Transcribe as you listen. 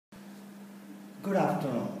Good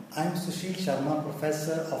afternoon. I am Sushil Sharma,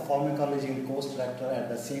 Professor of Pharmacology and Course Director at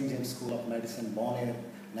the St. James School of Medicine, Bonn,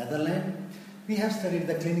 Netherlands. We have studied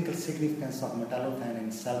the clinical significance of metallothioneins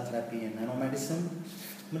in cell therapy and nanomedicine.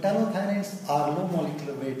 Metallothioneins are low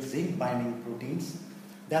molecular weight zinc binding proteins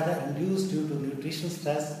that are induced due to nutritional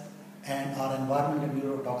stress and are environmental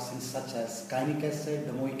neurotoxins such as chymic acid,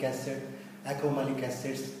 domoic acid, acromalic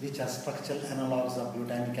acids, which are structural analogues of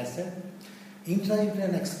glutamic acid.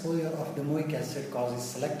 Intrauterine exposure of domoic acid causes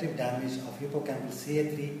selective damage of hippocampal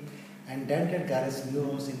CA3 and dentate gyrus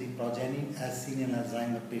neurons in the progeny as seen in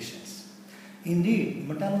Alzheimer's patients. Indeed,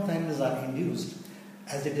 metallothioneins are induced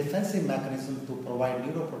as a defensive mechanism to provide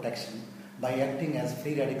neuroprotection by acting as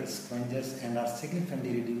free radical scavengers and are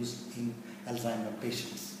significantly reduced in Alzheimer's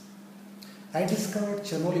patients. I discovered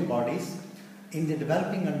Chernoli bodies in the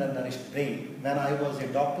developing undernourished brain when I was a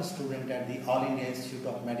doctoral student at the All India Institute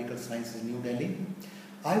of Medical Sciences, New Delhi.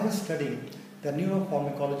 I was studying the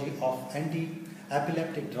neuropharmacology of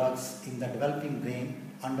anti-epileptic drugs in the developing brain,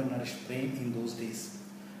 undernourished brain in those days.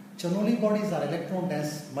 Chernoli bodies are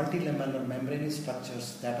electron-dense multilamellar membranous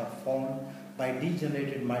structures that are formed by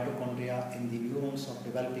degenerated mitochondria in the neurons of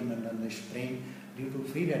developing undernourished brain due to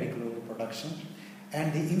free radical overproduction,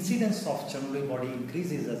 and the incidence of Chernoli body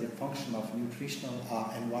increases as a function of nutritional or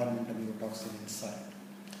environmental neurotoxin inside.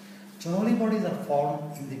 Chernoli bodies are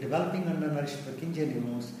formed in the developing undernourished Purkinje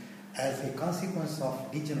neurons as a consequence of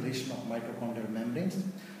degeneration of mitochondrial membranes.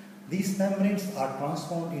 These membranes are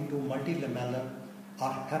transformed into multilamellar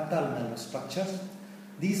or heptalamellar structures.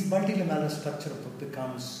 These multilamellar structure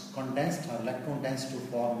becomes condensed or electron dense to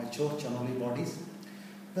form mature Chernoli bodies.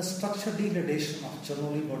 The structural degradation of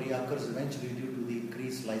Chernoli body occurs eventually due to the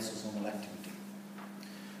increased lysosomal activity.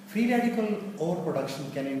 Free radical overproduction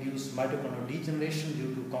can induce mitochondrial degeneration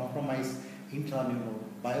due to compromised intraneural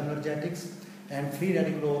bioenergetics, and free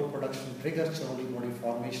radical overproduction triggers Chernoli body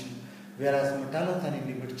formation, whereas metallothionein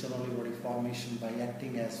inhibits Chernoli body formation by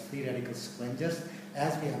acting as free radical scavengers,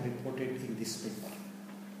 as we have reported in this paper.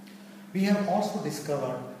 We have also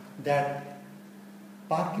discovered that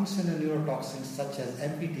Parkinsonian neurotoxins such as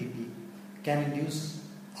MPTP can induce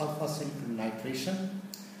α-Synuclein nitration,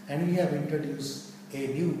 and we have introduced a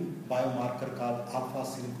new biomarker called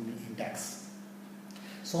α-Synuclein index.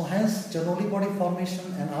 So hence Chernoli body formation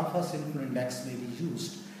and α-Synuclein index may be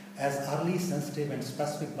used as early sensitive and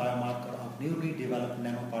specific biomarker of newly developed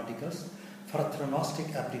nanoparticles for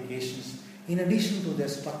theranostic applications in addition to their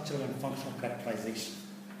structural and functional characterization.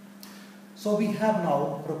 So we have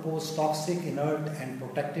now proposed toxic, inert and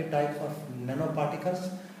protective types of nanoparticles.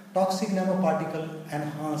 Toxic nanoparticle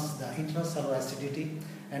enhance the intracellular acidity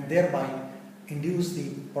and thereby induce the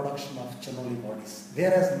production of Chernoli bodies,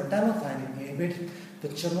 whereas metallothionein inhibits the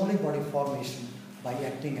Chernoli body formation by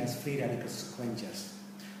acting as free radical scavengers.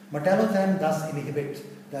 Metallothionein thus inhibits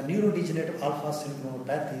the neurodegenerative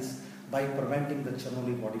alpha-synucleinopathies by preventing the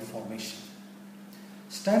Chernoli body formation.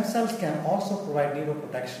 Stem cells can also provide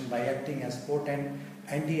neuroprotection by acting as potent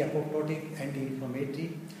anti-apoptotic,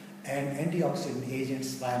 anti-inflammatory and antioxidant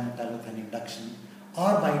agents via metallothionein induction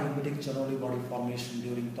or by inhibiting Chernoli body formation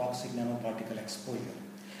during toxic nanoparticle exposure.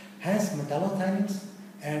 Hence, metallothioneins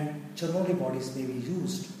and Chernoli bodies may be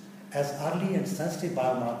used as early and sensitive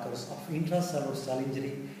biomarkers of intracellular cell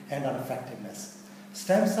injury and effectiveness.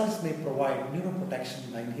 Stem cells may provide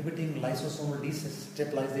neuroprotection by inhibiting lysosomal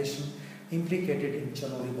destabilization implicated in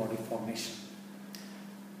Chernoli body formation.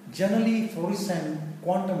 Generally, fluorescent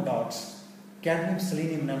quantum dots,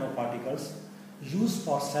 cadmium-selenium nanoparticles used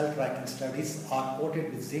for cell tracking studies are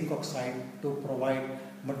coated with zinc oxide to provide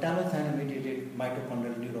metallothionein-mediated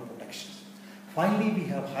mitochondrial neuroprotection. Finally, we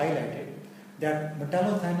have highlighted that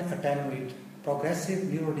metallothionein attenuate progressive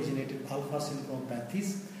neurodegenerative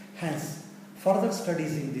alpha-synucleinopathies. Hence, further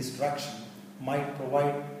studies in this direction might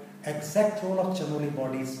provide exact role of Chernoli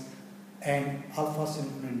bodies and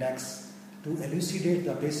α-Synuclein index to elucidate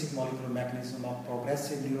the basic molecular mechanism of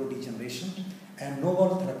progressive neurodegeneration and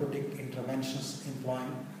novel therapeutic interventions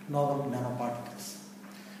employing novel nanoparticles.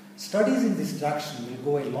 Studies in this direction will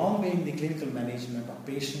go a long way in the clinical management of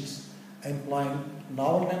patients employing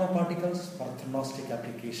novel nanoparticles for theranostic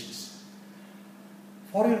applications.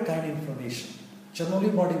 For your kind information,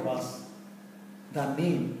 Chernoli body was the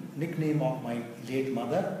nickname of my late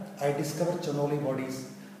mother. I discovered Chernoli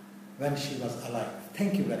bodies when she was alive.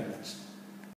 Thank you very much.